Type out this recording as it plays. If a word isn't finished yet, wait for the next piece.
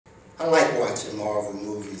I like watching Marvel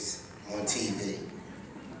movies on TV.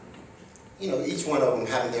 You know, each one of them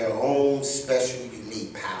having their own special,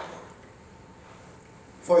 unique power.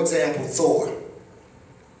 For example, Thor.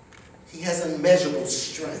 He has unmeasurable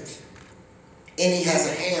strength, and he has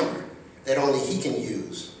a hammer that only he can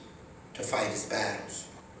use to fight his battles.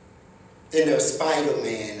 Then there's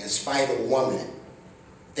Spider-Man and Spider-Woman.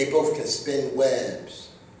 They both can spin webs,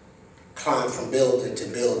 climb from building to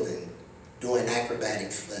building, doing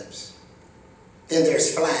acrobatic flips. Then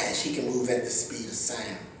there's Flash. He can move at the speed of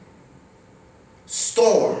sound.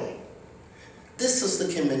 Storm. This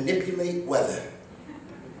sister can manipulate weather.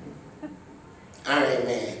 Iron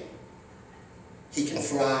Man. He can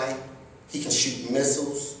fly. He can shoot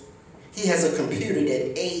missiles. He has a computer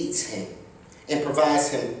that aids him and provides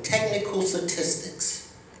him technical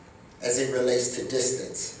statistics as it relates to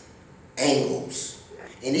distance, angles,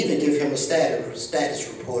 and even give him a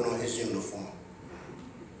status report on his uniform.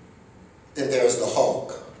 Then there's the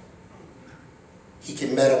Hulk. He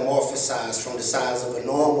can metamorphosize from the size of a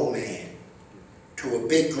normal man to a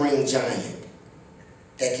big green giant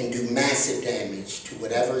that can do massive damage to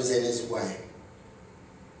whatever is in his way.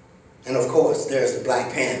 And of course, there's the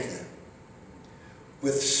Black Panther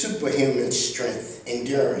with superhuman strength,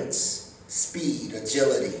 endurance, speed,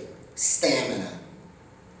 agility, stamina.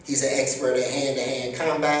 He's an expert at hand-to-hand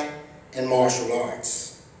combat and martial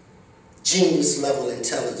arts. Genius-level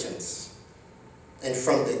intelligence. And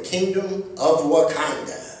from the kingdom of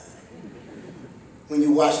Wakanda. When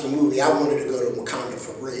you watch the movie, I wanted to go to Wakanda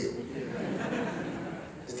for real.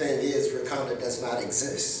 The thing is, Wakanda does not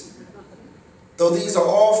exist. Though these are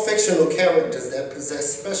all fictional characters that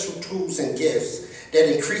possess special tools and gifts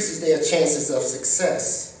that increases their chances of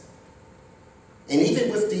success. And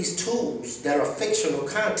even with these tools that are fictional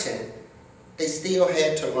content, they still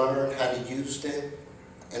had to learn how to use them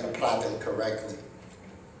and apply them correctly.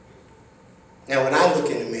 Now, when I look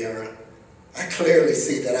in the mirror, I clearly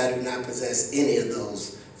see that I do not possess any of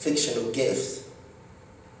those fictional gifts.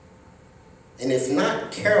 And if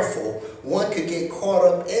not careful, one could get caught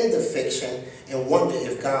up in the fiction and wonder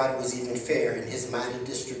if God was even fair in his mighty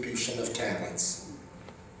distribution of talents.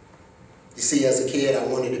 You see, as a kid, I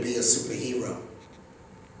wanted to be a superhero.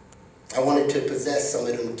 I wanted to possess some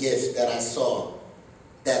of them gifts that I saw,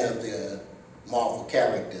 that of the Marvel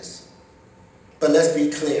characters. But let's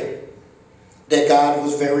be clear, that God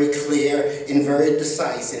was very clear and very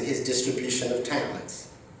decisive in his distribution of talents.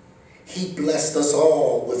 He blessed us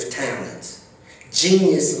all with talents,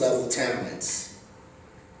 genius-level talents.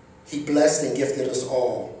 He blessed and gifted us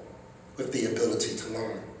all with the ability to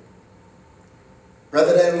learn.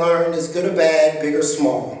 Whether that learn is good or bad, big or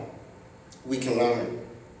small, we can learn.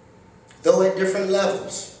 Though at different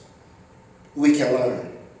levels, we can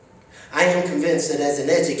learn. I am convinced that as an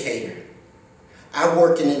educator, I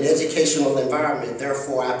work in an educational environment,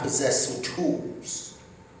 therefore I possess some tools.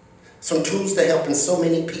 Some tools to help so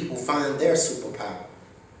many people find their superpower.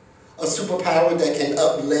 A superpower that can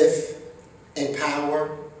uplift,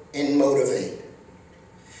 empower, and motivate.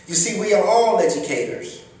 You see, we are all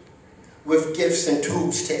educators with gifts and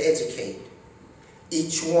tools to educate.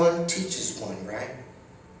 Each one teaches one, right?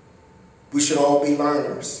 We should all be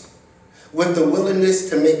learners with the willingness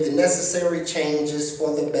to make the necessary changes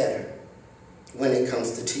for the better. When it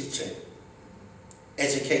comes to teaching,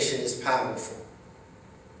 education is powerful.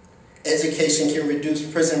 Education can reduce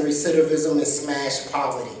prison recidivism and smash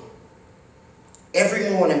poverty. Every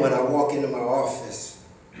morning when I walk into my office,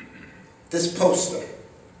 this poster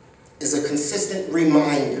is a consistent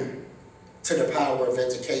reminder to the power of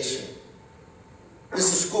education.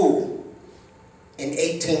 This is a school in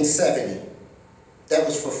 1870 that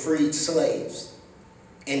was for freed slaves,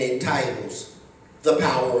 and it titles The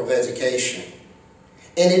Power of Education.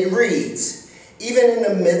 And it reads, even in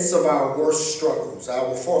the midst of our worst struggles,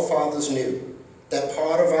 our forefathers knew that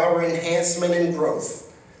part of our enhancement and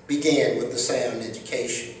growth began with the sound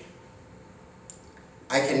education.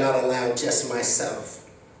 I cannot allow just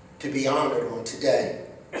myself to be honored on today,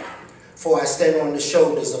 for I stand on the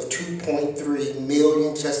shoulders of 2.3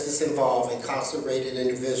 million justice-involved incarcerated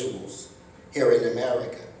individuals here in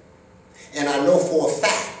America. And I know for a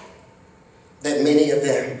fact that many of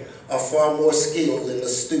them are far more skilled and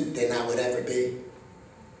astute than I would ever be.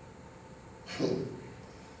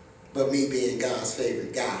 But me being God's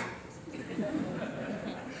favorite guy,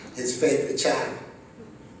 his favorite child,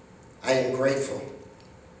 I am grateful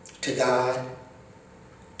to God,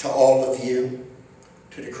 to all of you,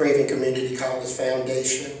 to the Craven Community College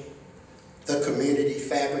Foundation, the Community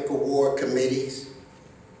Fabric Award committees,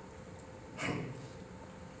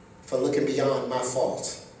 for looking beyond my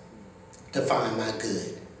faults to find my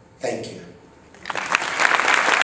good. Thank you.